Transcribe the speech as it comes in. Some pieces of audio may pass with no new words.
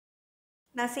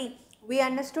Now see, we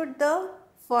understood the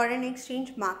foreign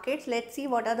exchange markets. Let's see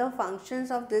what are the functions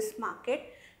of this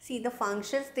market. See, the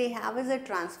functions they have is a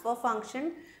transfer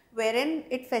function wherein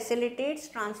it facilitates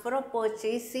transfer of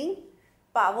purchasing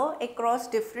power across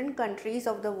different countries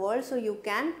of the world. So you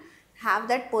can have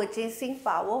that purchasing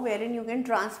power wherein you can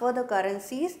transfer the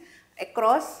currencies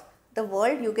across the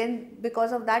world. You can,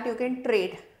 because of that you can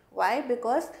trade. Why?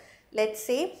 Because let's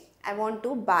say I want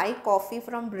to buy coffee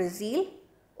from Brazil.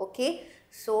 Okay,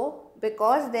 so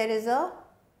because there is a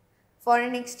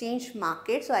foreign exchange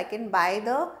market, so I can buy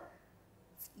the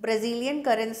Brazilian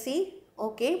currency,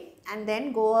 okay, and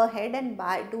then go ahead and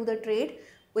do the trade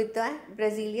with the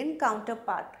Brazilian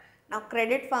counterpart. Now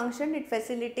credit function, it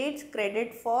facilitates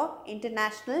credit for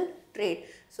international trade.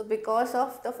 So because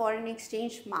of the foreign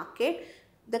exchange market,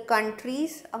 the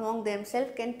countries among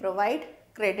themselves can provide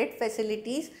credit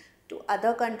facilities to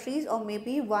other countries, or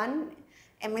maybe one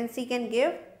MNC can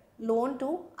give loan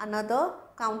to another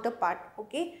counterpart.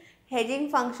 Okay,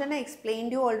 hedging function I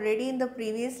explained you already in the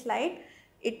previous slide.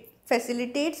 It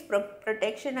facilitates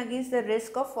protection against the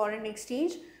risk of foreign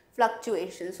exchange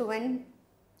fluctuation. So when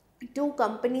two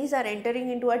companies are entering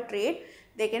into a trade,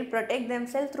 they can protect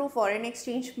themselves through foreign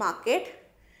exchange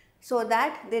market so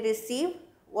that they receive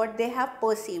what they have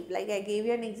perceived. Like I gave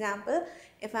you an example,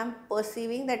 if I am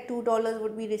perceiving that $2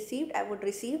 would be received, I would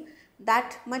receive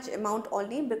that much amount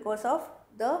only because of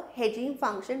the hedging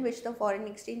function which the foreign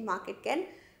exchange market can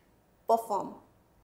perform.